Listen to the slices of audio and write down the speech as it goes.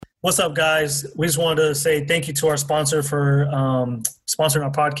What's up, guys? We just wanted to say thank you to our sponsor for sponsoring our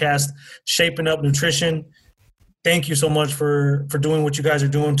podcast, Shaping Up Nutrition. Thank you so much for doing what you guys are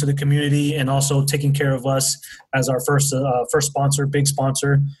doing to the community and also taking care of us as our first sponsor, big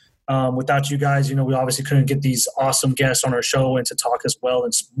sponsor. Without you guys, we obviously couldn't get these awesome guests on our show and to talk as well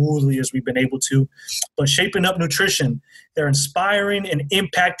and smoothly as we've been able to. But Shaping Up Nutrition, they're inspiring and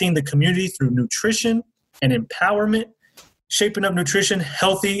impacting the community through nutrition and empowerment. Shaping Up Nutrition,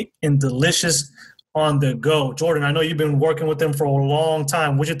 healthy and delicious on the go. Jordan, I know you've been working with them for a long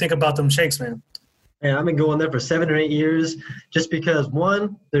time. What'd you think about them shakes, man? Yeah, I've been going there for 7 or 8 years just because,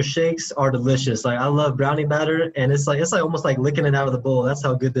 one, their shakes are delicious. Like, I love brownie batter, and it's like almost like licking it out of the bowl. That's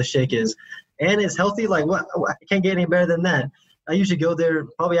how good this shake is. And it's healthy. Like, what? I can't get any better than that. I usually go there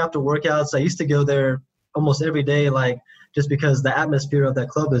probably after workouts. I used to go there almost every day, like, just because the atmosphere of that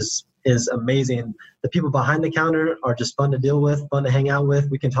club is amazing. The people behind the counter are just fun to deal with, fun to hang out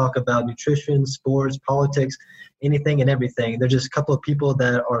with. We can talk about nutrition, sports, politics, anything and everything. They're just a couple of people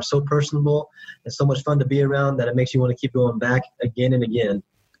that are so personable and so much fun to be around that it makes you want to keep going back again and again.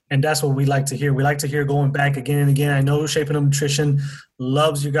 And that's what we like to hear. We like to hear going back again and again. I know Shaping Up Nutrition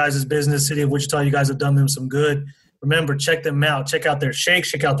loves you guys' business. City of Wichita, you guys have done them some good. Remember, check them out. Check out their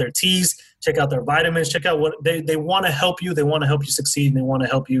shakes. Check out their teas. Check out their vitamins. Check out what they want to help you. They want to help you succeed, and they want to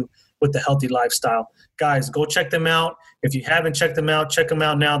help you with the healthy lifestyle. Guys, go check them out. If you haven't checked them out, check them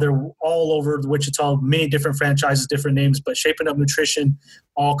out now. They're all over Wichita, many different franchises, different names, but Shaping Up Nutrition,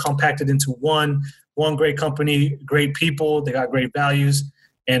 all compacted into one great company, great people. They got great values,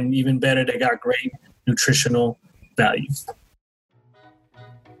 and even better, they got great nutritional values.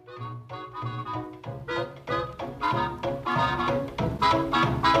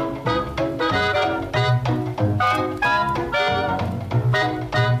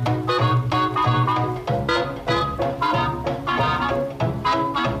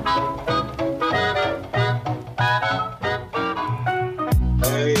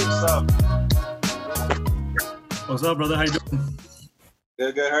 What's up, brother? How you doing?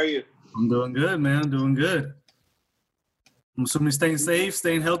 Good. How are you? I'm doing good, man. Doing good. I'm assuming you're staying safe,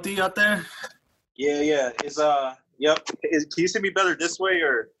 staying healthy out there? Yeah. Yep. Can you see me better this way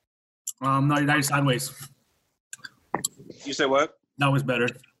or? No, you're sideways. You say what? That was better.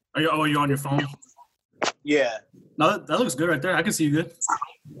 Are you on your phone? Yeah. No, that looks good right there. I can see you good.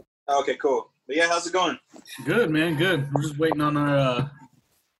 Okay, cool. But yeah, how's it going? Good, man. Good. We're just waiting on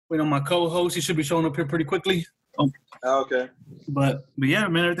my co-host. He should be showing up here pretty quickly. Okay. But yeah,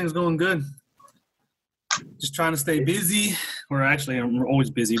 man, everything's going good. Just trying to stay busy. We're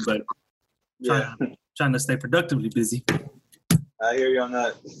always busy, but trying to stay productively busy. I hear you on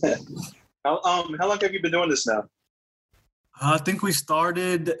that. How long have you been doing this now? I think we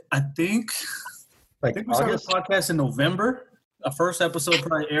started. We started the podcast in November. Our first episode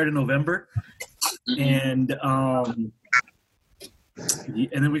probably aired in November, and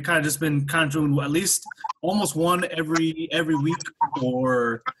then we kind of just been doing at least almost one every week,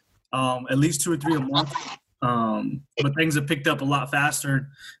 or at least 2 or 3 a month. But things have picked up a lot faster.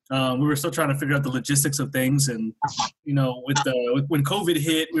 We were still trying to figure out the logistics of things, and when COVID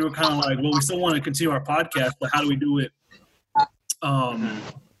hit, we were kind of like, well, we still want to continue our podcast, but how do we do it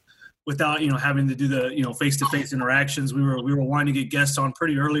without having to do the face-to-face interactions? We were wanting to get guests on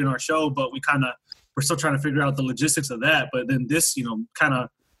pretty early in our show, but we're still trying to figure out the logistics of that. But then this, kind of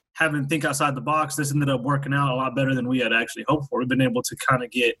having to think outside the box, this ended up working out a lot better than we had actually hoped for. We've been able to kind of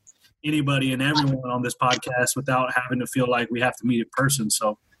get anybody and everyone on this podcast without having to feel like we have to meet in person.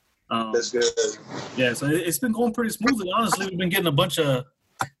 So that's good. Yeah, so it's been going pretty smoothly. Honestly, we've been getting a bunch of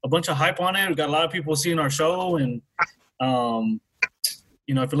hype on it. We've got a lot of people seeing our show, and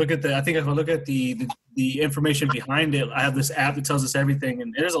if you look at the information behind it, I have this app that tells us everything,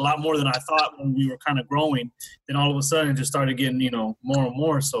 and there's a lot more than I thought when we were kind of growing. Then all of a sudden, it just started getting more and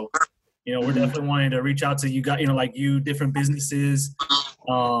more. So, we're definitely wanting to reach out to you guys, like you, different businesses,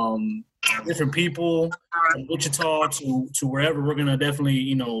 different people from Wichita to wherever. We're gonna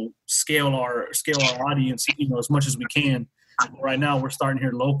definitely scale our audience as much as we can. Right now, we're starting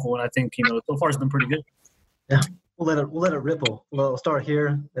here local, and I think so far it's been pretty good. Yeah. We'll let it ripple. We'll start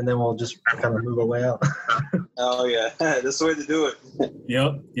here, and then we'll just kind of move our way out. Oh yeah, that's the way to do it.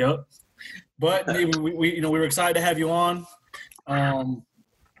 Yep. But we were excited to have you on.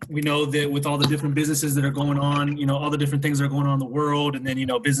 We know that with all the different businesses that are going on, all the different things that are going on in the world, and then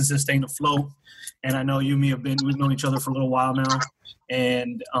businesses staying afloat. And I know you and me we've known each other for a little while now,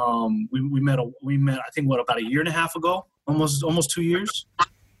 and we met I think about a year and a half ago, almost 2 years.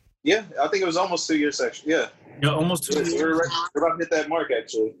 Yeah, I think it was almost 2 years actually. Yeah. Yeah, almost 2 years. We're about to hit that mark,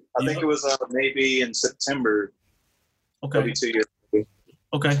 actually. I think it was maybe in September. Okay. Maybe 2 years.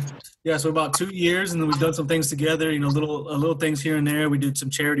 Okay. Yeah. So about 2 years, and then we've done some things together. You know, little things here and there. We did some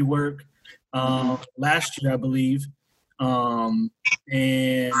charity work last year, I believe. And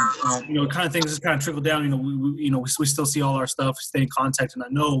you know, kind of things just kind of trickle down. You know, we still see all our stuff, stay in contact, and I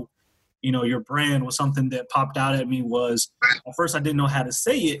know, you know, your brand was something that popped out at me. Was at first I didn't know how to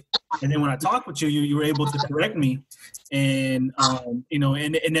say it, and then when I talked with you, you were able to correct me, and you know,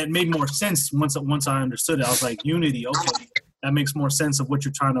 and that made more sense once I understood it. I was like, Unity, okay, that makes more sense of what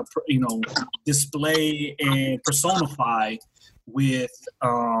you're trying to, you know, display and personify with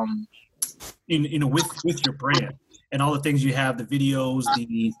you know, with your brand and all the things you have, the videos, the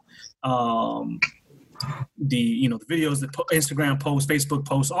you know, the videos, the Instagram posts, Facebook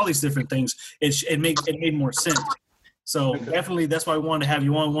posts, all these different things. It made more sense. So definitely, that's why we wanted to have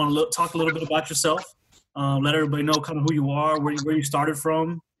you on. Want to talk a little bit about yourself, let everybody know kind of who you are, where you started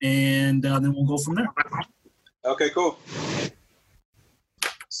from, and then we'll go from there. Okay, cool.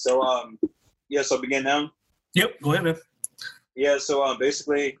 So yeah, so begin now. Yep, go ahead, man. Yeah, so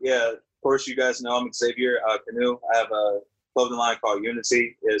basically, yeah, of course, you guys know I'm Xavier Canoe. I have a clothing line called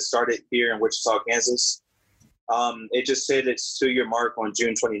Unity. It started here in Wichita, Kansas. It just hit its 2-year mark on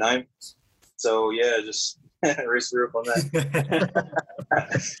June 29th. So yeah, just race the roof on that.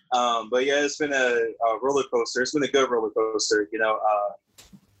 But yeah, it's been a roller coaster. It's been a good roller coaster, you know,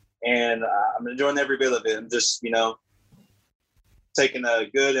 and I'm enjoying every bit of it. I'm just, you know, taking the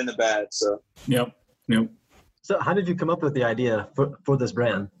good and the bad. So Yep. So how did you come up with the idea for this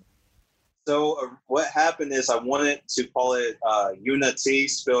brand? So what happened is I wanted to call it Unity,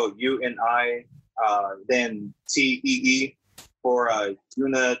 spelled UNI, then TEE for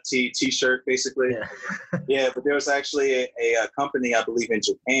Unity T-shirt, basically. Yeah, but there was actually a company, I believe, in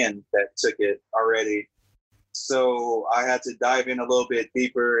Japan that took it already. So I had to dive in a little bit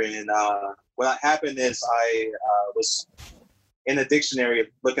deeper, and what happened is I was in a dictionary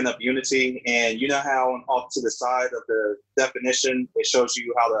looking up Unity, and you know how off to the side of the definition it shows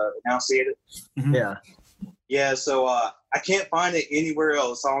you how to enunciate it? Yeah. Yeah, so I can't find it anywhere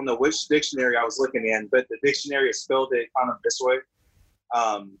else. I don't know which dictionary I was looking in, but the dictionary spelled it kind of this way.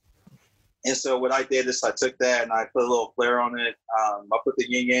 And so what I did is I took that and I put a little flair on it. I put the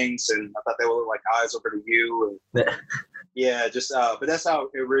yin yangs, and I thought they would look like eyes over the U. And yeah, just but that's how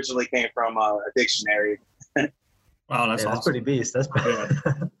it originally came from, a dictionary. Wow, that's awesome. That's pretty beast. That's pretty.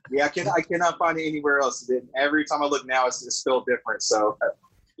 Yeah, I cannot find it anywhere else. Every time I look now, it's spelled different. So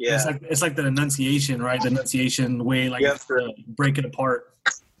yeah, it's like the enunciation, right? The enunciation way, like break it apart.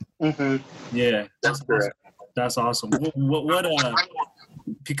 Mm-hmm. Yeah, that's correct. Awesome. That's awesome. What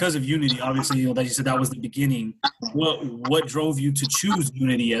because of Unity, obviously, you know, that you said that was the beginning. What drove you to choose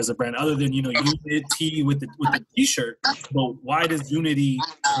Unity as a brand, other than, you know, Unity with the T-shirt? But why does Unity,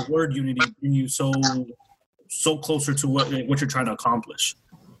 the word Unity, bring you so closer to what you're trying to accomplish?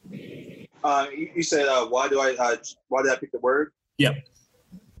 You said why did I pick the word? Yep.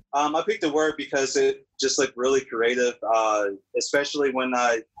 I picked the word because it just looked really creative, especially when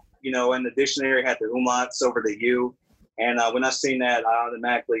you know, in the dictionary had the umlauts over the U. And when I seen that, I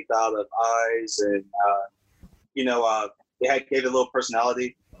automatically thought of eyes, and you know, it gave it a little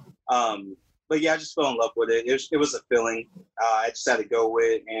personality. But yeah, I just fell in love with it. It was a feeling. I just had to go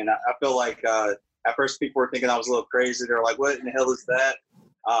with, and I feel like at first people were thinking I was a little crazy. They're like, "What in the hell is that?"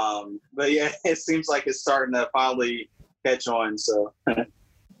 But yeah, it seems like it's starting to finally catch on. So.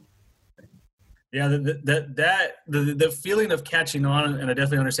 Yeah, the feeling of catching on, and I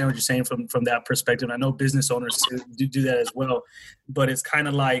definitely understand what you're saying from that perspective. I know business owners do that as well, but it's kind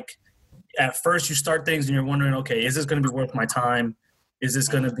of like at first you start things and you're wondering, okay, is this going to be worth my time? Is this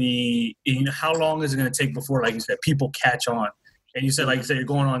going to be, you know, how long is it going to take before, like you said, people catch on? And you said, like you said, you're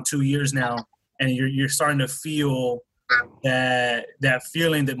going on 2 years now, and you're starting to feel that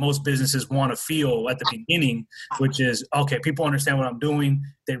feeling that most businesses want to feel at the beginning, which is, okay, people understand what I'm doing.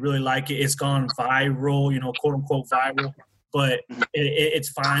 They really like it. It's gone viral, you know, quote unquote viral, but it's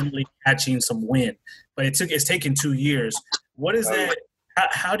finally catching some wind. But it's taken 2 years. What is that?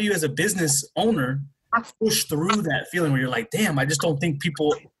 How do you, as a business owner, push through that feeling where you're like, damn, I just don't think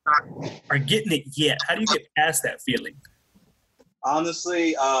people are getting it yet? How do you get past that feeling?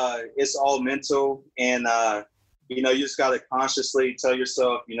 Honestly, it's all mental, and you know, you just got to consciously tell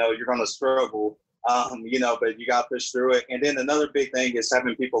yourself, you know, you're going to struggle, you know, but you got to push through it. And then another big thing is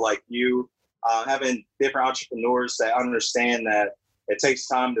having people like you, having different entrepreneurs that understand that it takes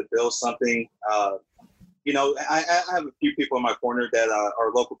time to build something. You know, I have a few people in my corner that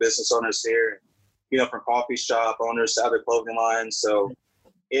are local business owners here, you know, from coffee shop owners to other clothing lines. So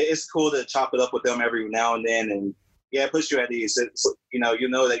it's cool to chop it up with them every now and then. And yeah, it puts you at ease. It's, you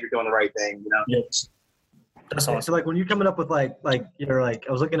know that you're doing the right thing, you know? Yes. That's awesome. So like when you're coming up with like you're like,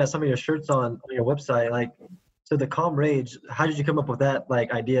 I was looking at some of your shirts on your website, like, so the Calm Rage, how did you come up with that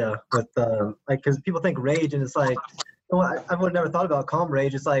like idea with like, because people think rage and it's like, well, I would have never thought about Calm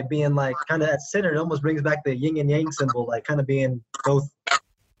Rage. It's like being like kind of at center. It almost brings back the yin and yang symbol, like kind of being both.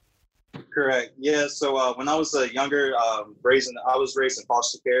 Correct. Yeah. So when I was younger, I was raised in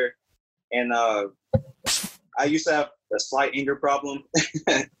foster care, and I used to have a slight anger problem,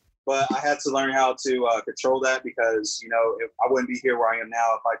 but I had to learn how to control that because, if I wouldn't be here where I am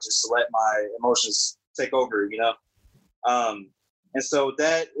now if I just let my emotions take over, and so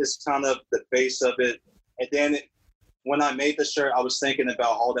that is kind of the base of it. And then when I made the shirt, I was thinking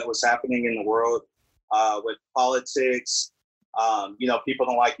about all that was happening in the world with politics. People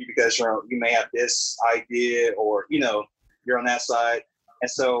don't like you because you may have this idea or, you're on that side. And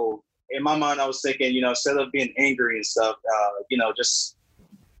so in my mind, I was thinking, instead of being angry and stuff, just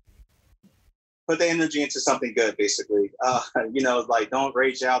put the energy into something good, basically. Like don't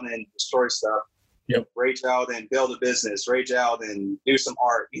rage out and destroy stuff. Yep. Rage out and build a business, rage out and do some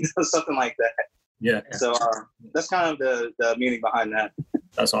art, something like that. Yeah. So that's kind of the meaning behind that.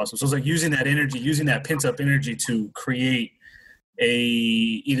 That's awesome. So it's like using that energy, using that pent up energy to create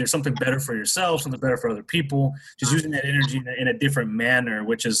either something better for yourself, something better for other people, just using that energy in a different manner,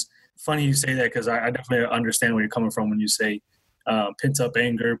 which is funny you say that because I definitely understand where you're coming from when you say pent up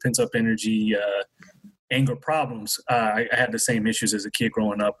anger, pent up energy, anger problems. I had the same issues as a kid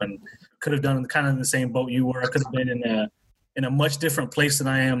growing up and could have done kind of in the same boat you were. I could have been in a much different place than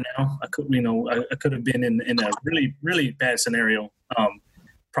I am now. I could have been in a really, really bad scenario,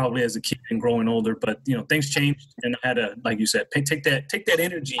 probably as a kid and growing older, but things changed and I had to, like you said, take that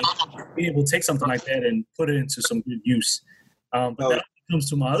energy, be able to take something like that and put it into some good use. But that comes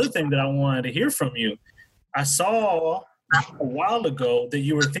to my other thing that I wanted to hear from you. I saw a while ago that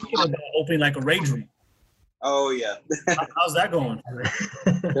you were thinking about opening like a rage room. Oh yeah. How's that going?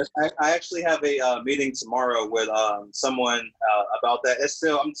 I actually have a meeting tomorrow with someone about that.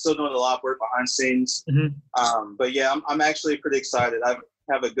 I'm still doing a lot of work behind the scenes. Mm-hmm. But yeah, I'm actually pretty excited. I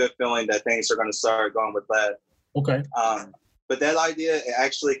have a good feeling that things are going to start going with that. Okay. But that idea it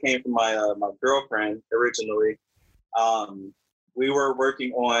actually came from my girlfriend originally. We were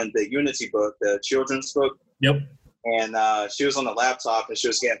working on the Unity book, the children's book. Yep. And she was on the laptop and she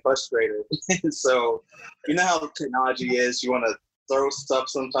was getting frustrated. So, you know how the technology is. You want to throw stuff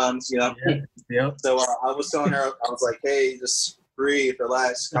sometimes, Yeah. Yep. So I was telling her, I was like, hey, just breathe,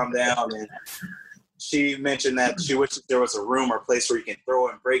 relax, calm down. And she mentioned that she wished there was a room or place where you can throw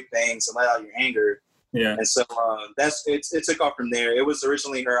and break things and let out your anger. Yeah. And so it took off from there. It was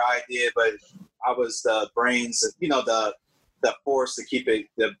originally her idea, but I was the brains, the force to keep it,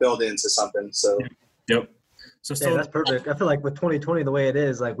 to build it into something. So. Yep. So that's perfect. I feel like with 2020 the way it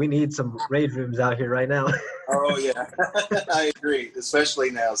is, like we need some rage rooms out here right now. Oh yeah, I agree, especially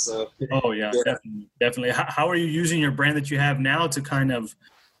now. So. Oh yeah. Definitely. How are you using your brand that you have now to kind of,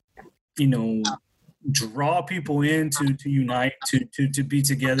 draw people in to unite, to be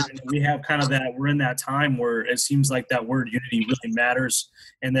together? And we have kind of that. We're in that time where it seems like that word unity really matters,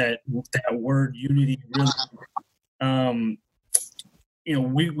 and that word unity really.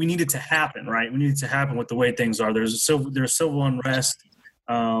 We need it to happen, right? We need it to happen with the way things are. There's civil unrest.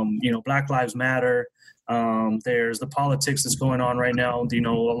 Black Lives Matter. There's the politics that's going on right now.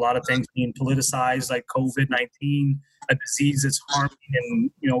 A lot of things being politicized, like COVID-19, a disease that's harming,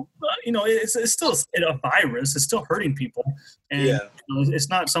 and it's still a virus. It's still hurting people, and it's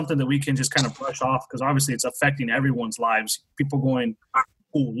not something that we can just kind of brush off because obviously it's affecting everyone's lives. People going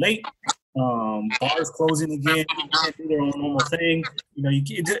school late. Bars closing again. You can't do their own normal thing.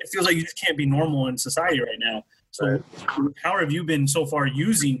 It feels like you just can't be normal in society right now. So how have you been so far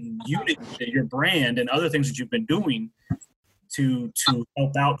using Unity, your brand, and other things that you've been doing to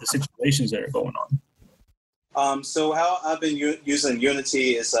help out the situations that are going on? So how I've been using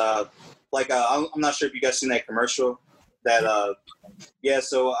Unity is I'm not sure if you guys seen that commercial.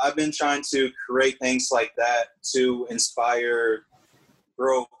 So I've been trying to create things like that to inspire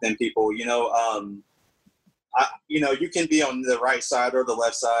growth in people. You can be on the right side or the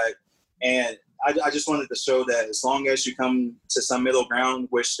left side, and I just wanted to show that as long as you come to some middle ground,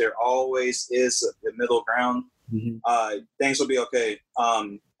 which there always is a middle ground, mm-hmm. Things will be okay.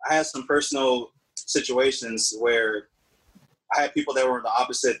 I had some personal situations where I had people that were on the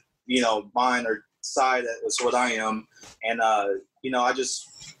opposite, mine or side as what I am, and I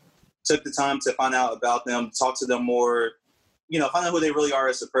just took the time to find out about them, talk to them more. Find out who they really are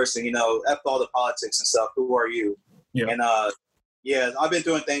as a person, F all the politics and stuff. Who are you? Yeah. And, I've been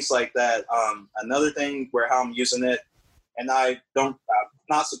doing things like that. Another thing how I'm using it, and I'm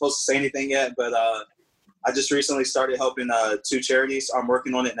not supposed to say anything yet, but I just recently started helping 2 charities. I'm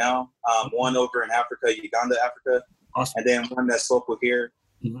working on it now. One over in Africa, Uganda, Africa, Awesome. and then one that's local here.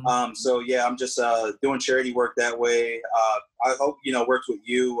 Mm-hmm. So yeah, I'm just doing charity work that way. I hope worked with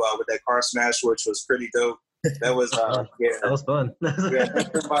you with that car smash, which was pretty dope. That was that was fun. yeah, thanks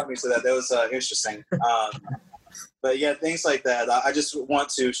for inviting me to that. That was interesting. But yeah, things like that. I just want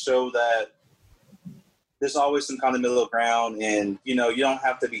to show that there's always some kind of middle ground, and you don't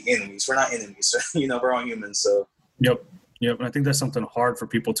have to be enemies. We're not enemies. We're all humans. So Yep. And I think that's something hard for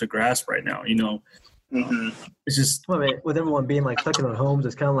people to grasp right now. It's just with everyone being like stuck in their homes,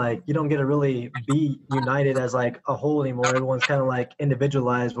 it's kind of like you don't get to really be united as like a whole anymore. Everyone's kind of like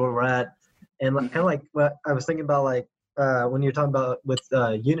individualized where we're at, and kind of like what I was thinking about, like when you're talking about with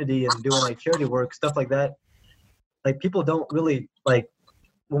unity and doing like charity work, stuff like that. Like people don't really like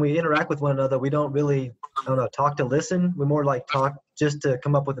when we interact with one another, we don't really, talk to listen. We more like talk just to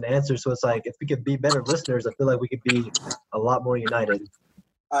come up with an answer. So it's like if we could be better listeners, I feel like we could be a lot more united.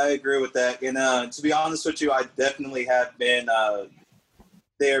 I agree with that. And to be honest with you, I definitely have been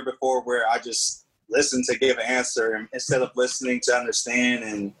there before where I just listen to give an answer instead of listening to understand.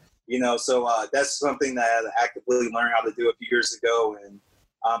 And, so that's something that I had to actively learn how to do a few years ago. And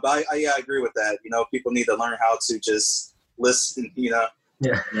but I agree with that. People need to learn how to just listen,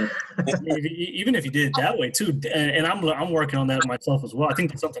 Yeah. Even if you did it that way too, and I'm working on that myself as well. I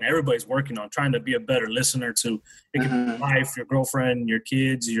think that's something everybody's working on, trying to be a better listener to your wife, your girlfriend, your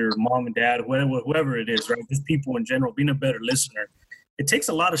kids, your mom and dad, whoever it is, right? Just people in general, being a better listener. It takes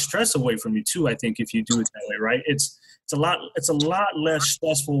a lot of stress away from you too, I think, if you do it that way, right? It's a lot less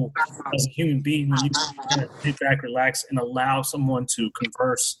stressful as a human being when you kind of sit back, relax, and allow someone to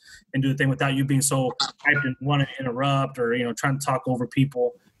converse and do the thing without you being so hyped and wanting to interrupt or trying to talk over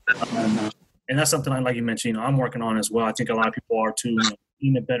people. And that's something like you mentioned, I'm working on as well. I think a lot of people are too,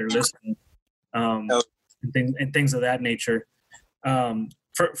 being a better listener, and things of that nature. For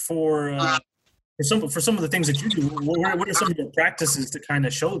some of the things that you do, what are some of your practices to kind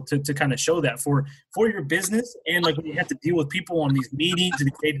of show that for your business, and like when you have to deal with people on these meetings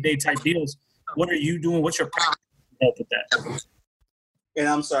and day-to-day type deals, what are you doing? What's your practice to help with that? And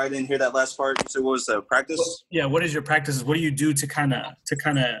I'm sorry, I didn't hear that last part. So what was the practice? Yeah, what is your practices? What do you do to kind of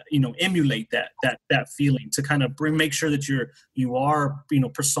emulate that feeling, to kind of make sure that you are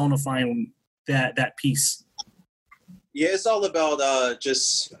personifying that piece? Yeah, it's all about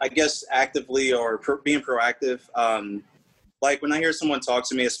just, I guess, actively or being proactive. Like when I hear someone talk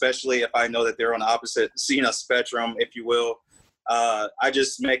to me, especially if I know that they're on the opposite spectrum, if you will, I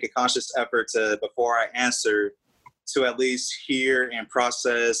just make a conscious effort to, before I answer, to at least hear and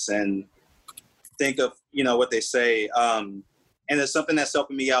process and think of, what they say. And it's something that's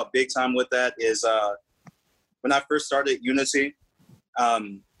helping me out big time with that is when I first started Unity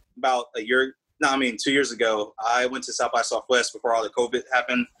about 2 years ago, I went to South by Southwest before all the COVID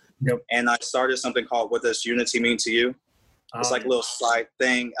happened. Yep. And I started something called What Does Unity Mean to You? It's like a little side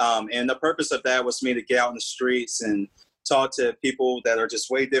thing. And the purpose of that was for me to get out in the streets and talk to people that are just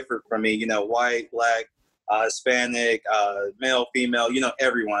way different from me, white, black, Hispanic, male, female,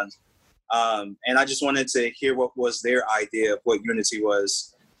 everyone. And I just wanted to hear what was their idea of what unity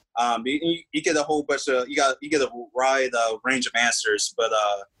was. You get a whole bunch of, you get a wide range of answers, but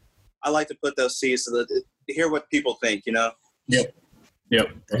I like to put those seeds to hear what people think, Yep.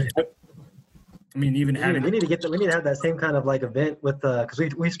 I mean, even having we need to have that same kind of like event with because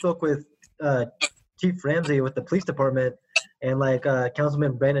we spoke with Chief Ramsey with the police department and like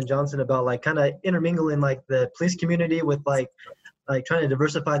Councilman Brandon Johnson about like kind of intermingling like the police community with like trying to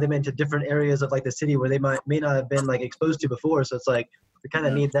diversify them into different areas of like the city where they may not have been like exposed to before. So it's like we kind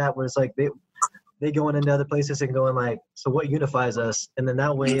of need that where it's like they going into other places and going like, so what unifies us? And then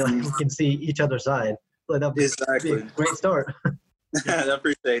that way like, we can see each other's side. So that'd be a great start. I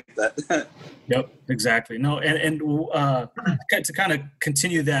appreciate that. Yep, exactly. No, and to kind of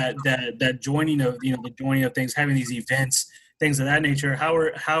continue that joining of the joining of things, having these events, things of that nature.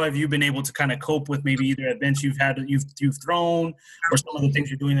 How have you been able to kind of cope with maybe either events you've thrown, or some of the things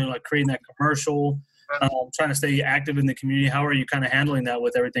you're doing, like creating that commercial, trying to stay active in the community? How are you kind of handling that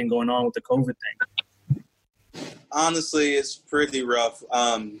with everything going on with the COVID thing? Honestly, it's pretty rough,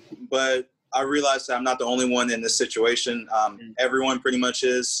 but I realize that I'm not the only one in this situation. Everyone pretty much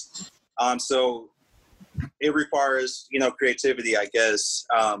is. So it requires, creativity, I guess,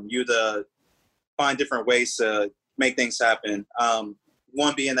 you to find different ways to make things happen.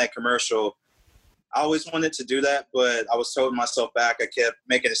 One being that commercial. I always wanted to do that, but I was holding myself back. I kept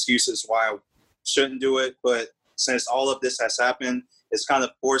making excuses why I shouldn't do it. But since all of this has happened, it's kind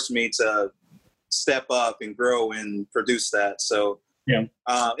of forced me to step up and grow and produce that. So Yeah.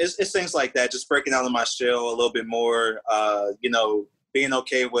 It's things like that, just breaking out of my shell a little bit more, being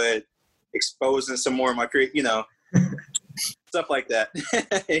okay with exposing some more of my stuff like that,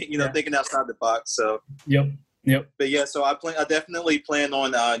 thinking outside the box. So, Yep. But yeah, so I definitely plan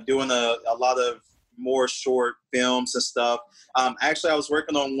on doing a lot of more short films and stuff. Actually, I was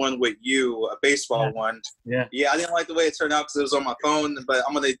working on one with you, a baseball one. Yeah. I didn't like the way it turned out because it was on my phone, but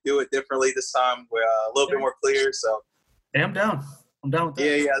I'm going to do it differently this time, with a little bit more clear. So, hey, I'm down with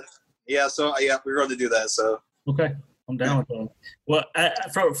that. Yeah. So we're going to do that. So, okay. I'm down with that. Well,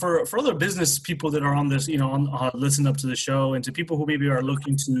 for other business people that are on this, listen up to the show, and to people who maybe are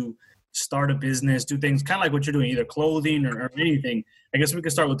looking to start a business, do things kind of like what you're doing, either clothing or anything. I guess we can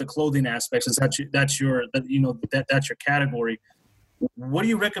start with the clothing aspect, since that's your category. What do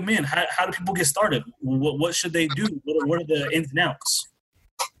you recommend? How do people get started? What should they do? What are the ins and outs?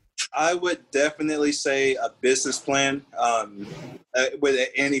 I would definitely say a business plan. With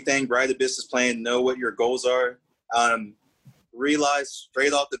anything, write a business plan. Know what your goals are. Realize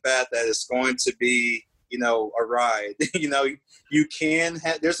straight off the bat that it's going to be, a ride. You can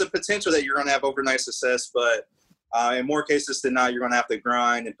there's a potential that you're going to have overnight success, but in more cases than not, you're going to have to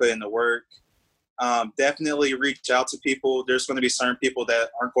grind and put in the work. Definitely reach out to people. There's going to be certain people that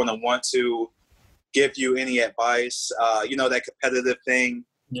aren't going to want to give you any advice, that competitive thing.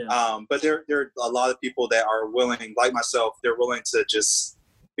 Yeah. But there are a lot of people that are willing, like myself, they're willing to just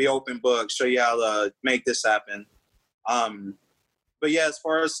be open book, show you how to make this happen. But yeah, as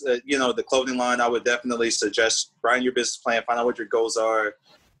far as, the clothing line, I would definitely suggest writing your business plan, find out what your goals are,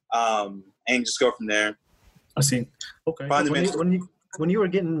 and just go from there. I see. Okay. When you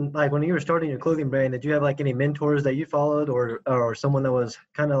were starting your clothing brand, did you have any mentors that you followed, or someone that was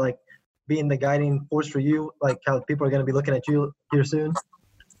kind of being the guiding force for you, how people are going to be looking at you here soon?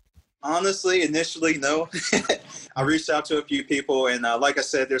 Honestly, initially, no. I reached out to a few people, and like I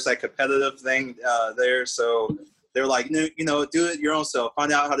said, there's that competitive thing there. So they're like, do it your own self.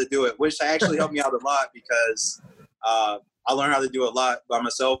 Find out how to do it, which actually helped me out a lot because I learned how to do a lot by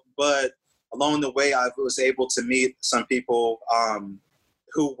myself. But along the way, I was able to meet some people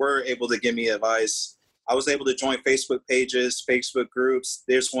who were able to give me advice. I was able to join Facebook pages, Facebook groups.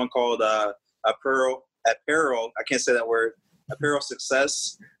 There's one called Apparel. I can't say that word. Apparel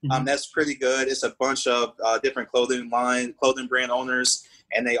Success. That's pretty good. It's a bunch of different clothing brand owners,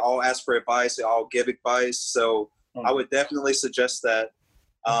 and they all ask for advice. They all give advice. So I would definitely suggest that.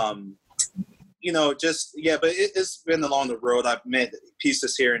 But it's been along the road. I've met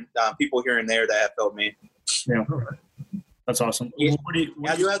pieces here and people here and there that have helped me. Yeah. That's awesome. Yeah.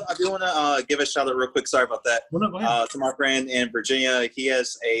 I do want to give a shout out real quick. Sorry about that. Well, no, go ahead. To my friend in Virginia. He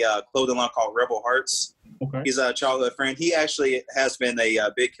has a clothing line called Rebel Hearts. Okay. He's a childhood friend. He actually has been a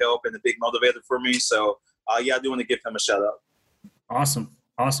big help and a big motivator for me. So, I do want to give him a shout out. Awesome.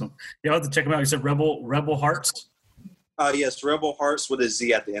 Yeah, I'll have to check him out. You said Rebel Hearts? Yes, Rebel Hearts with a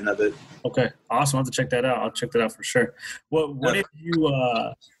Z at the end of it. Okay, awesome. I'll have to check that out. I'll check that out for sure. What if you,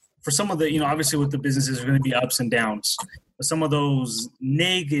 for some of the, obviously with the businesses, there are going to be ups and downs. But some of those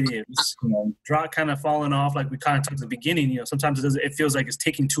negatives, drop kind of falling off, like we kind of talked at the beginning, sometimes it feels like it's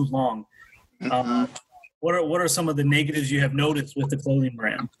taking too long. What are some of the negatives you have noticed with the clothing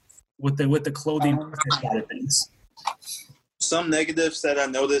brand, with the clothing side of things? Some negatives that I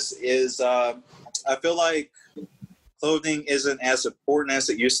noticed is I feel like clothing isn't as important as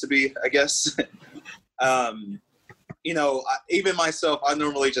it used to be, I guess. Even myself, I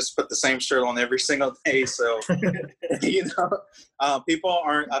normally just put the same shirt on every single day. So, people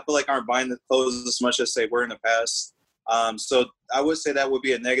aren't buying the clothes as much as they were in the past. So I would say that would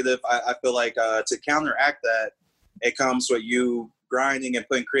be a negative. I feel like to counteract that, it comes with you grinding and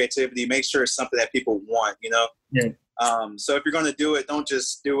putting creativity. Make sure it's something that people want, Yeah. So if you're going to do it, don't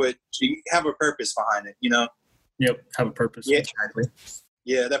just do it. You have a purpose behind it, Yep, have a purpose. Yeah. Exactly.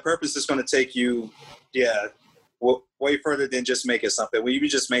 Yeah, that purpose is going to take you, way further than just making something. When you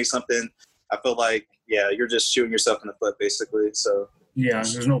just make something, I feel like, you're just shooting yourself in the foot, basically. So yeah,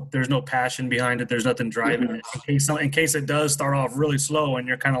 there's no passion behind it. There's nothing driving it. In case it does start off really slow, and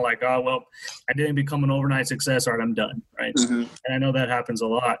you're kind of like, oh well, I didn't become an overnight success, or I'm done, right? Mm-hmm. And I know that happens a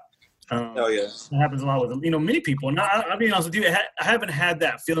lot. It happens a lot with many people. And I'll be honest with you, I haven't had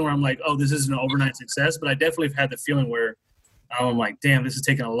that feeling where I'm like, oh, this isn't an overnight success, but I definitely have had the feeling where I'm like, damn, this is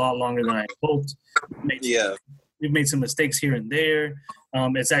taking a lot longer than I hoped. We've made some mistakes here and there.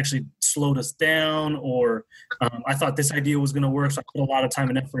 It's actually slowed us down, or I thought this idea was going to work, so I put a lot of time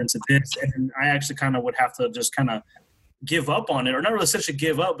and effort into this, and I actually kind of would have to just kind of give up on it, or not really such a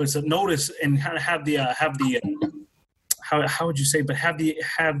give up, but to notice and kind of have how would you say, but have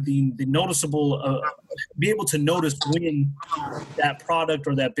the noticeable, be able to notice when that product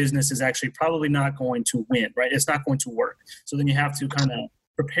or that business is actually probably not going to win, right? It's not going to work. So then you have to kind of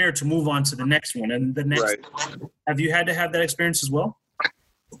prepare to move on to the next one. And the next, have you had to have that experience as well?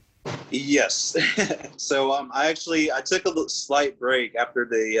 Yes. So I took a slight break after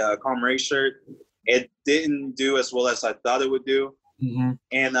the Calm Race shirt. It didn't do as well as I thought it would do. Mm-hmm.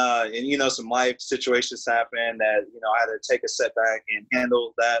 And some life situations happened that, I had to take a setback and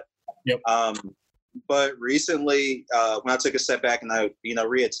handle that. Yep. But recently, when I took a setback and I,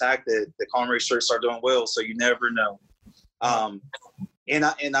 reattacked it, the Calm Race shirt started doing well. So you never know. And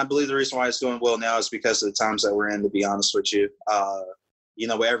I believe the reason why it's doing well now is because of the times that we're in, to be honest with you.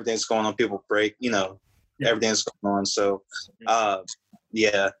 Where everything's going on, people break, everything's going on. So,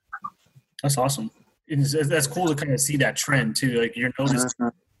 yeah. That's awesome. That's cool to kind of see that trend too. Like you're noticing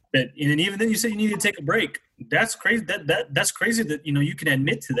that, and even then you said you need to take a break. That's crazy. That's crazy that, you can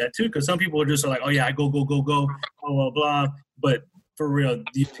admit to that too. Cause some people are just like, oh yeah, I go, blah, blah, blah. But for real,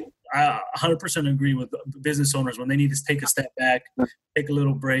 I 100% agree with business owners when they need to take a step back, take a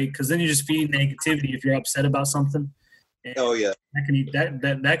little break. Cause then you just feed negativity if you're upset about something. And oh yeah.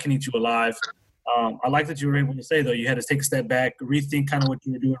 That can eat you alive. I like that you were able to say though, you had to take a step back, rethink kind of what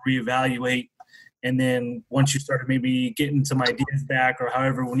you were doing, reevaluate. And then once you started maybe getting some ideas back or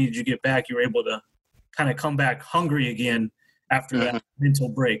however we needed you to get back, you were able to kind of come back hungry again after that mental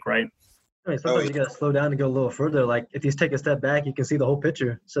break, right? I mean, sometimes you got to slow down and go a little further. Like if you take a step back, you can see the whole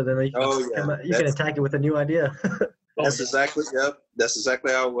picture. So then you can attack it with a new idea. That's exactly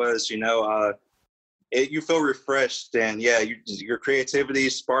how it was. You feel refreshed and your creativity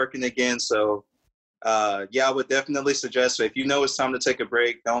is sparking again. So I would definitely suggest if it's time to take a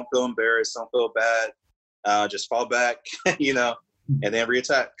break, don't feel embarrassed, don't feel bad, just fall back, and then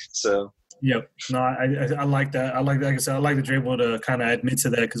reattack. So yep. No, I like that. Like I said, I like that you're able to kind of admit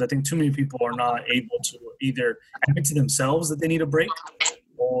to that, because I think too many people are not able to either admit to themselves that they need a break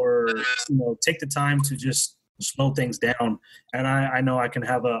or take the time to just slow things down. And I know I can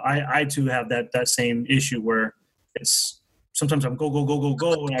have I too have that same issue where it's sometimes I'm go,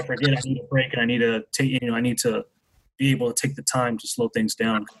 and I forget I need a break and I need to take, I need to be able to take the time to slow things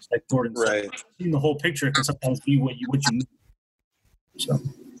down. Like Jordan said, seeing the whole picture can sometimes be what you need. So.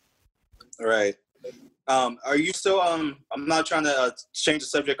 Right. Are you still, I'm not trying to change the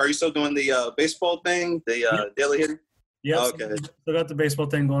subject. Are you still doing the baseball thing, the daily hitting? Yeah. Okay. Still got the baseball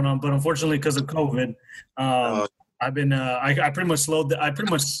thing going on, but unfortunately because of COVID, I've been, I pretty much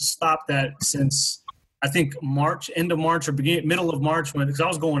stopped that since I think end of March or middle of March, because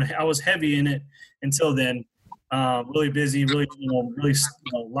I was heavy in it until then. Really busy, really,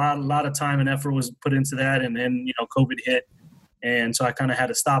 a lot of time and effort was put into that, and then COVID hit, and so I kind of had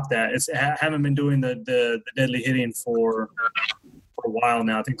to stop that. I haven't been doing the deadly hitting for a while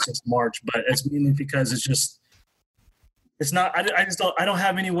now. I think since March, but it's mainly because it's not. I don't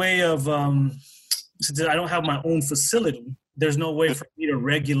have any way of since I don't have my own facility. There's no way for me to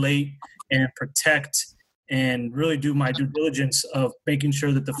regulate and protect and really do my due diligence of making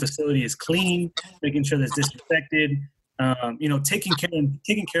sure that the facility is clean, making sure that it's disinfected,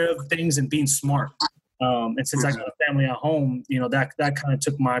 taking care of things and being smart. And since I got a family at home, that kind of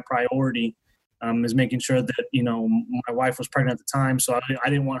took my priority, is making sure that, my wife was pregnant at the time. So I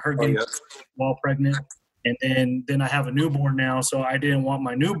didn't want her getting while pregnant. And then I have a newborn now. So I didn't want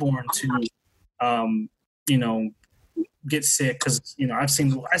my newborn to, get sick, because I've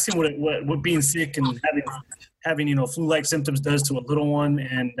seen what being sick and having flu-like symptoms does to a little one,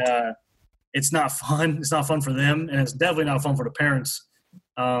 and it's not fun. It's not fun for them, and it's definitely not fun for the parents.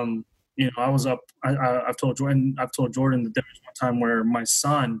 I've told Jordan that there was one time where my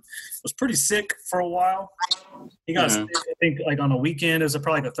son was pretty sick for a while. He got sick, I think, like on a weekend. It was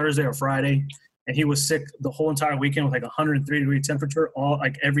probably like a Thursday or Friday. And he was sick the whole entire weekend with like 103-degree temperature, all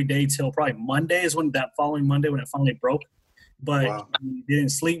like every day till probably Monday is when that following Monday when it finally broke. But he didn't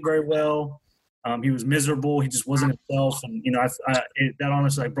sleep very well. He was miserable. He just wasn't himself. And that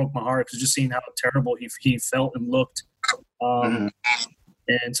honestly broke my heart, because just seeing how terrible he felt and looked. And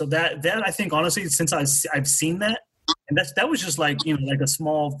so that I think honestly, since I've seen that, and that was just like like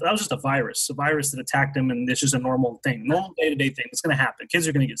that was just a virus that attacked him, and it's just a normal thing, normal day-to-day thing. It's going to happen. Kids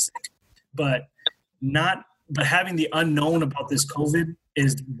are going to get sick. But having the unknown about this COVID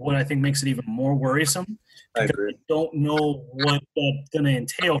is what I think makes it even more worrisome. I agree. I don't know what that's going to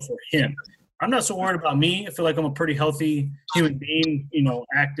entail for him. I'm not so worried about me. I feel like I'm a pretty healthy human being,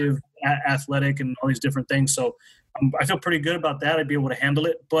 active, athletic, and all these different things. So I feel pretty good about that. I'd be able to handle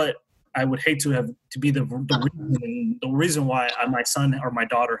it. But I would hate to be the reason why my son or my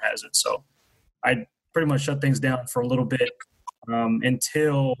daughter has it. So I pretty much shut things down for a little bit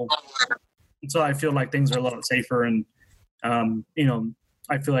until I feel like things are a lot safer and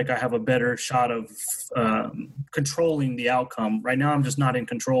I feel like I have a better shot of controlling the outcome. Right now, I'm just not in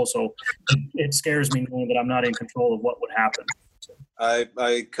control, so it scares me knowing that I'm not in control of what would happen. So.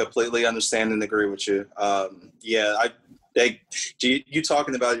 I completely understand and agree with you. You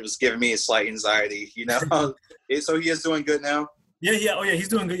talking about it was giving me a slight anxiety. So he is doing good now. Yeah. Oh yeah, he's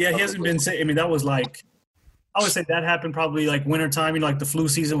doing good. Yeah, he hasn't been sick. I mean, that was like, I would say that happened probably like wintertime, like the flu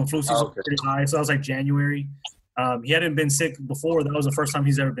season when flu season was pretty high. So that was like January. He hadn't been sick before. That was the first time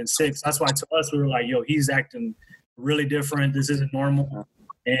he's ever been sick. So that's why to us, we were like, yo, he's acting really different. This isn't normal.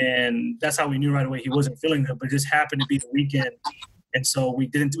 And that's how we knew right away he wasn't feeling good, but it just happened to be the weekend. And so we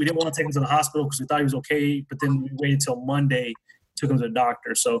didn't want to take him to the hospital because we thought he was okay. But then we waited till Monday, took him to the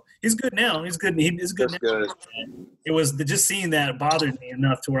doctor. So he's good now. He's good. He's good now. Good. It was just seeing that bothered me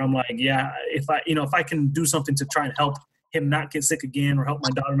enough to where I'm like, yeah, if I can do something to try and help him not get sick again or help my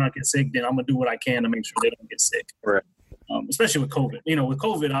daughter not get sick, then I'm gonna do what I can to make sure they don't get sick. Right. Especially with COVID. With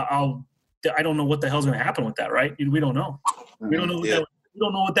COVID, I don't know what the hell's gonna happen with that. Right? We don't know. We don't know. We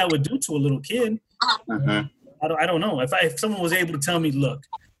don't know what that would do to a little kid. Mm-hmm. I don't know. If someone was able to tell me, look,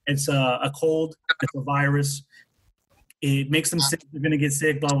 it's a cold, it's a virus, it makes them sick, they're gonna get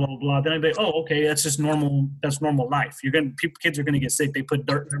sick, blah blah blah. Then I'd be like, oh, okay, that's just normal. That's normal life. Kids are gonna get sick. They put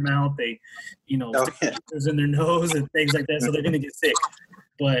dirt in their mouth. They, stick fingers in their nose and things like that. So they're gonna get sick.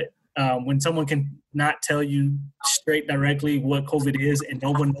 But when someone can not tell you straight directly what COVID is and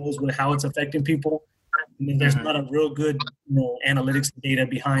no one knows how it's affecting people, and then there's not a real good analytics data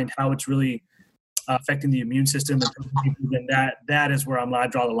behind how it's really affecting the immune system, and then that is where I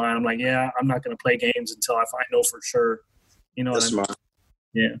draw the line. I'm like, yeah, I'm not going to play games until I know for sure. That's smart.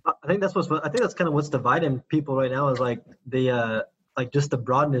 Yeah, I think that's kind of what's dividing people right now is like the just the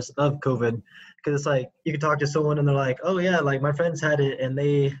broadness of COVID, because it's like you can talk to someone and they're like, oh yeah, like my friends had it and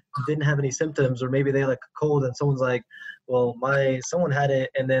they didn't have any symptoms, or maybe they had like a cold, and someone's like, well, someone had it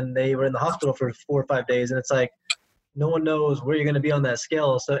and then they were in the hospital for 4 or 5 days, and it's like, no one knows where you're going to be on that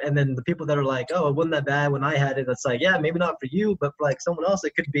scale. So, and then the people that are like, oh, it wasn't that bad when I had it. It's like, yeah, maybe not for you, but for like someone else,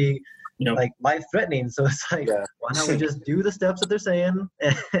 it could be like life threatening. So it's like, why not we just do the steps that they're saying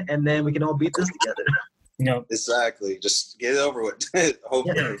and then we can all beat this together. Exactly. Just get it over with.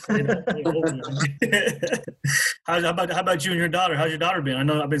 Hopefully. How about you and your daughter? How's your daughter been? I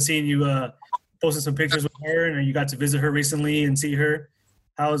know I've been seeing you posting some pictures with her, and you got to visit her recently and see her.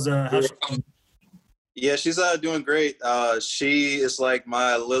 How's she been? Yeah, she's doing great. She is like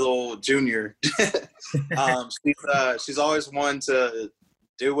my little junior. She's always wanted to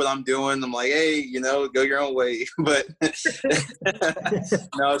do what I'm doing. I'm like, hey, go your own way. But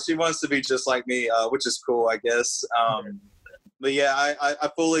no, she wants to be just like me, which is cool, I guess. But yeah, I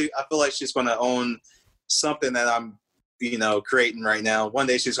feel like she's going to own something that I'm, creating right now. One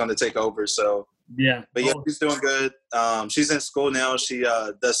day she's going to take over. So yeah. But yeah, she's doing good. She's in school now. She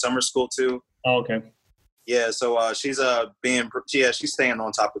does summer school too. Oh, okay. Yeah, so she's she's staying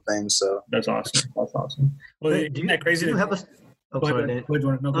on top of things. So that's awesome. Well, isn't that crazy? Do you have a? I was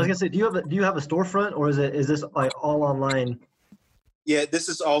gonna say, do you have a storefront, or is this like all online? Yeah, this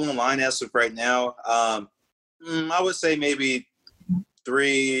is all online as of right now. I would say maybe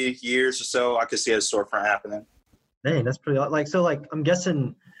 3 years or so, I could see a storefront happening. Dang, that's pretty. I'm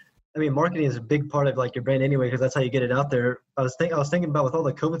guessing. I mean, marketing is a big part of like your brand anyway, because that's how you get it out there. I was thinking about with all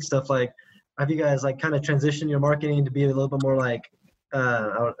the COVID stuff, like, have you guys like kind of transitioned your marketing to be a little bit more like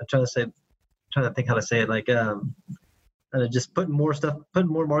I'm trying to think how to say it, like just putting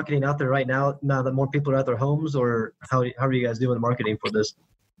more marketing out there right now that more people are at their homes, or how are you guys doing the marketing for this?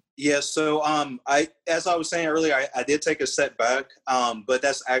 Yeah, so as I was saying earlier, I did take a step back, but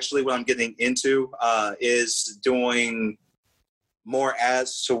that's actually what I'm getting into is doing more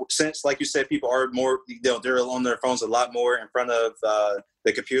ads. So since, like you said, people are more, they're on their phones a lot more in front of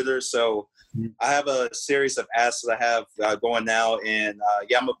the computer. So I have a series of ads that I have going now, and I'm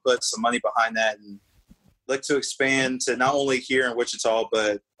gonna put some money behind that and look to expand to not only here in Wichita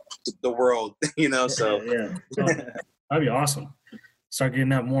but the world. So yeah. That'd be awesome. Start getting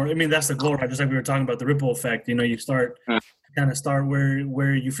that more. I mean, that's the goal, right? Just like we were talking about the ripple effect. You start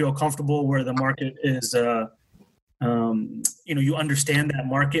where you feel comfortable, where the market is. You understand that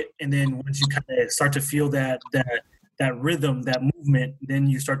market, and then once you kind of start to feel that rhythm, that movement, then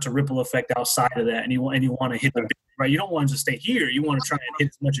you start to ripple effect outside of that, and you want to hit the big, right. You don't want to just stay here. You want to try and hit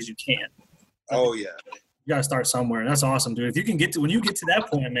as much as you can. Oh yeah. You gotta start somewhere. That's awesome, dude. If you can when you get to that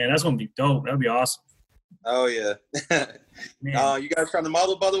point, man, that's gonna be dope. That'd be awesome. Oh yeah. You guys trying to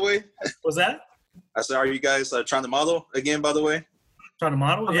model, by the way? What's that? I said, are you guys trying to model again, by the way? Trying to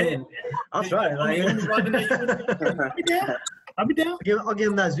model? I mean, I'll try. Like, I'll be down. I'll be down. I'll give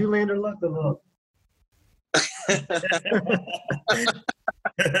him that Zoolander look. The look.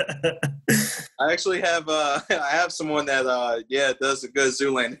 I actually have I have someone that does a good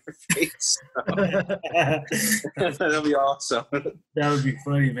Zoolander face. That'll be awesome. That would be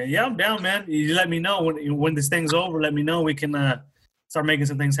funny, man. Yeah, I'm down, man. You let me know when this thing's over. Let me know. We can start making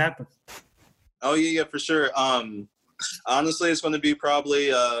some things happen. Oh yeah, for sure. Honestly, it's going to be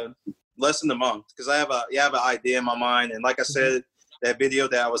probably less than a month because I have an idea in my mind, and like I said, that video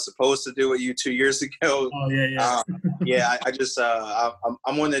that I was supposed to do with you 2 years ago. Oh yeah. I just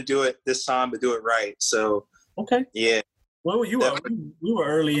I'm wanting to do it this time, but do it right. So okay. Yeah. Well, you were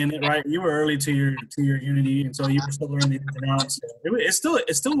early in it, right? You were early to your Unity, and so you were still learning the ins and outs.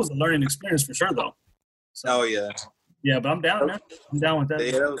 It still was a learning experience for sure, though. So, oh yeah. Yeah, but I'm down, man. I'm down with that.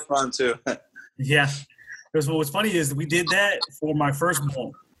 Yeah, that was fun too. Yeah. Because what's funny is we did that for my first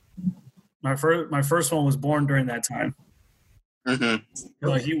one. My first one was born during that time. Mm-hmm.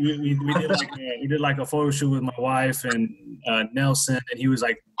 Like we did like a photo shoot with my wife and Nelson, and he was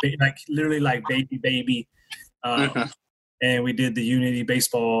like literally like baby. And we did the Unity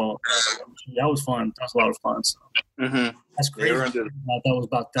baseball. That was fun. That was a lot of fun. So. That's crazy. Yeah, that was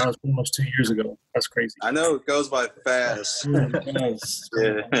pretty much 2 years ago. That's crazy. I know it goes by fast. It does.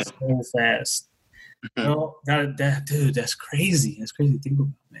 Yeah, so fast. No, dude, that's crazy. That's crazy to think about,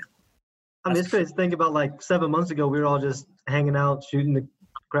 man. I mean, it's crazy to think about. Like 7 months ago, we were all just hanging out, shooting the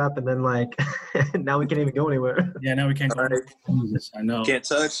crap, and then like now we can't even go anywhere. Yeah, now we can't go. Jesus, I know. Can't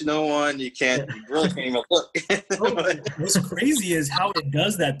touch no one. You can't. You really can't even look. What's crazy is how it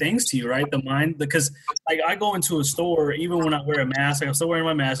does that things to you, right? The mind, because like I go into a store even when I wear a mask. Like I'm still wearing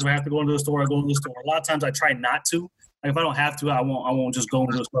my mask. If I have to go into the store, I go into the store. A lot of times I try not to. Like if I don't have to, I won't just go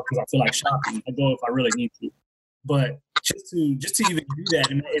into the store because I feel like shopping. I go if I really need to. But just to even do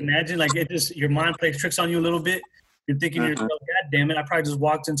that, imagine like it just your mind plays tricks on you a little bit. You're thinking to yourself, God damn it, I probably just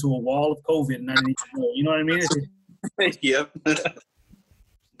walked into a wall of COVID and I didn't even know. You know what I mean? Yep.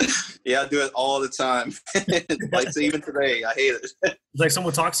 Yeah, I do it all the time. Like even today, I hate it. It's like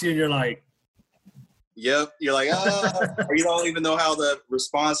someone talks to you and you're like, yep. You're like, or you don't even know how to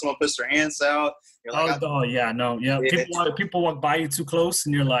respond. Someone puts their hands out. You're like, yeah, no, yeah. People walk by you too close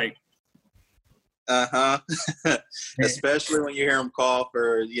and you're like, especially when you hear them cough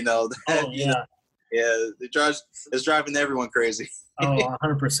or yeah, it's driving everyone crazy.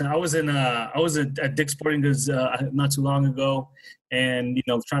 100%. I was at Dick's Sporting Goods not too long ago, and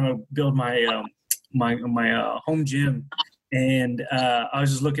trying to build my my home gym, and I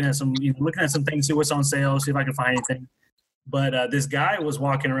was just looking at some things, see what's on sale, see if I can find anything. But this guy was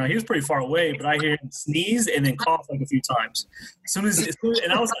walking around. He was pretty far away, but I hear him sneeze and then cough like a few times. And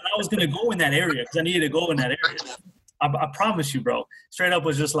I was going to go in that area because I needed to go in that area. I promise you, bro. Straight up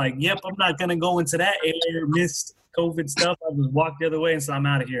was just like, yep, I'm not going to go into that area, missed COVID stuff. I just walked the other way, and so I'm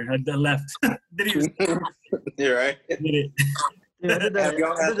out of here. I left. You're right. Did it. Yeah, Have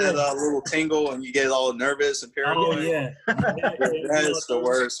y'all had that little tingle and you get all nervous and paranoid? Oh yeah. That is the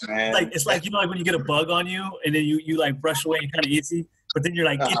worst, man. It's like like when you get a bug on you and then you like brush away and kind of itchy, but then you're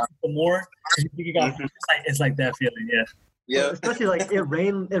like itchy for more. It's like that feeling, yeah. Yeah. Well, especially like it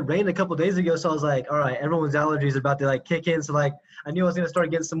rained a couple days ago, so I was like, all right, everyone's allergies are about to like kick in. So like I knew I was gonna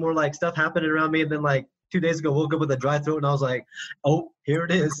start getting some more like stuff happening around me, and then like 2 days ago woke up with a dry throat and I was like, oh, here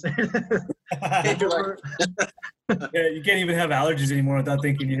it is. Yeah, you can't even have allergies anymore without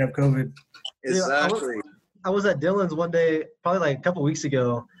thinking you have COVID. Exactly. I was at Dillon's one day, probably like a couple weeks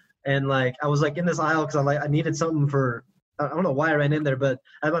ago, and like I was like in this aisle because I needed something for, I don't know why I ran in there, but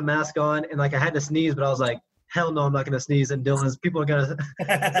I had my mask on and like I had to sneeze, but I was like, hell no, I'm not gonna sneeze. And Dillon's, people are gonna.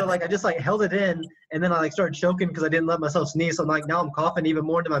 So like I just like held it in, and then I like started choking because I didn't let myself sneeze. So like now I'm coughing even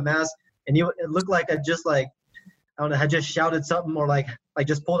more into my mask, and it looked like I just like, I don't know, had just shouted something or like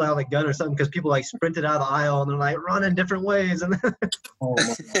just pulled out a gun or something because people like sprinted out of the aisle and they're like running different ways. And Oh,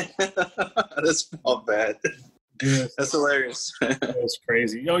 that's all bad. Yeah. That's hilarious. That's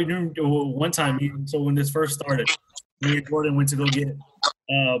crazy. One time, so when this first started, me and Gordon went to go get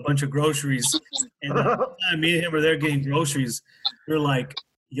a bunch of groceries. And the time me and him were there getting groceries, we were like,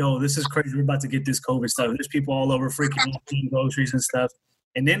 yo, this is crazy. We're about to get this COVID stuff. There's people all over freaking getting groceries and stuff.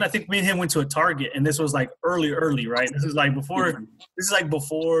 And then I think me and him went to a Target, and this was like early, right? This is like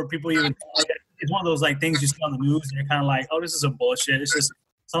before people even. It's one of those like things you see on the news, and you're kind of like, oh, this is a bullshit. It's just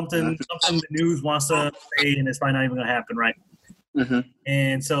something the news wants to say, and it's probably not even gonna happen, right?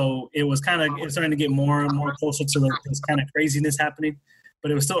 And so it was starting to get more and more closer to this kind of craziness happening,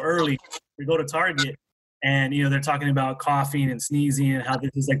 but it was still early. We go to Target, and they're talking about coughing and sneezing and how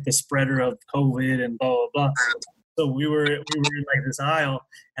this is like the spreader of COVID and blah blah blah. So we were in like this aisle,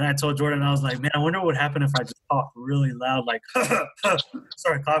 and I told Jordan, I was like, man, I wonder what would happen if I just coughed really loud, like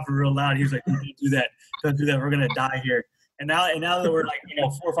started coughing real loud. He was like, don't do that, we're gonna die here. And now that we're like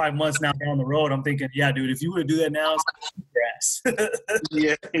 4 or 5 months now down the road, I'm thinking, yeah, dude, if you would do that now, it's grass.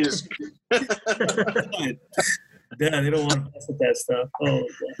 Yeah. Yeah, they don't want to mess with that stuff. Oh,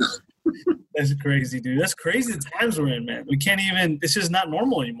 God. That's crazy, dude. That's crazy the times we're in, man. We can't even. It's just not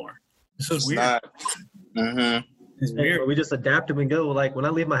normal anymore. It's just weird. Mm-hmm. It's weird. We just adapt and we go. Like when I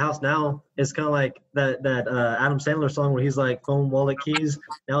leave my house now, it's kind of like that Adam Sandler song where he's like phone, wallet, keys.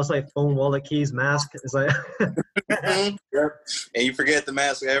 Now it's like phone, wallet, keys, mask. It's like. Yep. And you forget the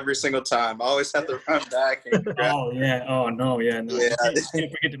mask every single time. I always have to run back. And grab. Oh yeah. Oh no. Yeah. No. Yeah. You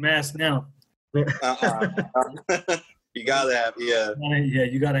can't forget the mask now. You gotta have, yeah. Yeah,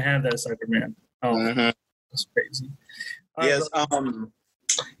 you gotta have that sucker, man. Oh, that's crazy. Yes.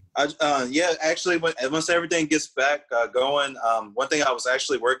 Yeah. Actually, once everything gets back going, one thing I was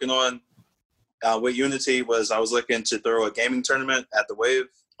actually working on with Unity was I was looking to throw a gaming tournament at the Wave.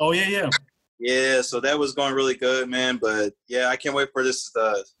 Oh yeah. Yeah. So that was going really good, man. But yeah, I can't wait for this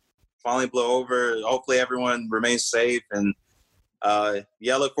to finally blow over. Hopefully, everyone remains safe and.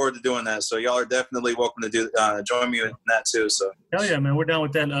 Yeah, I look forward to doing that. So y'all are definitely welcome to join me in that too. So hell yeah, man, we're down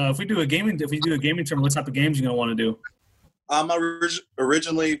with that. If we do a gaming tournament, what type of games you gonna want to do? I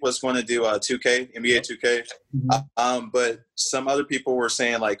originally was going to do 2K, NBA 2K, but some other people were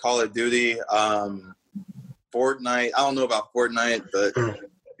saying like Call of Duty, Fortnite. I don't know about Fortnite, but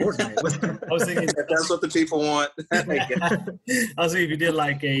Fortnite. I was thinking that's what the people want. I was thinking if you did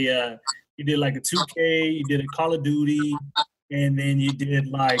like a 2K, you did a Call of Duty. And then you did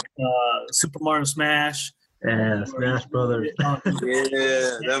like Super Mario Smash. Yeah, Smash Brothers. Yeah,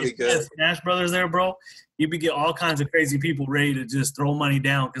 that'd be good. Smash Brothers there, bro. You could get all kinds of crazy people ready to just throw money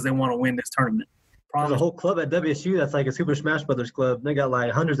down because they want to win this tournament. There's a whole club at WSU that's like a Super Smash Brothers club. They got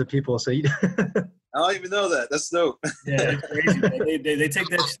like hundreds of people. So you. I don't even know that. That's dope. Yeah, it's crazy. They take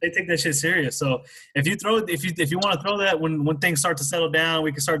that shit serious. So if you want to throw that when things start to settle down,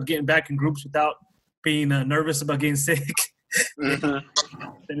 we can start getting back in groups without being nervous about getting sick. And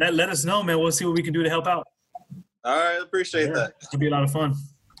let us know, man. We'll see what we can do to help out. All right, appreciate that. It'll be a lot of fun.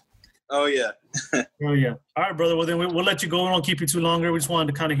 Oh yeah. Oh yeah. All right, brother. Well, then we'll let you go. We won't keep you too longer. We just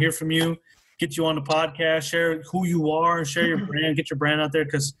wanted to kind of hear from you, get you on the podcast, share who you are, and share your brand, get your brand out there.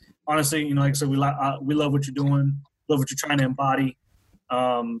 Because honestly, like I said, we love what you're doing, love what you're trying to embody,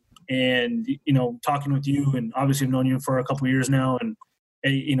 and talking with you, and obviously I've known you for a couple of years now, and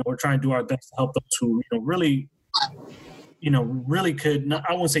we're trying to do our best to help those who really could not,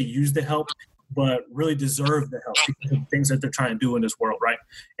 I won't say use the help, but really deserve the help because of the things that they're trying to do in this world, right?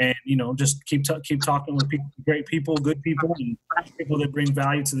 And just keep talking with people, great people, good people, and people that bring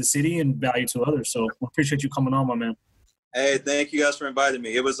value to the city and value to others. So I appreciate you coming on, my man. Hey, thank you guys for inviting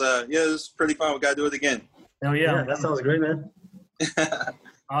me. It was it was pretty fun. We got to do it again. Hell yeah. That sounds great, man. Awesome.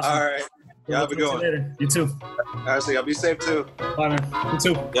 All right. Yeah, have a good one. You too. All right, so y'all be safe too. Bye, man. You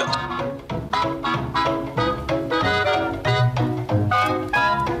too. Yep.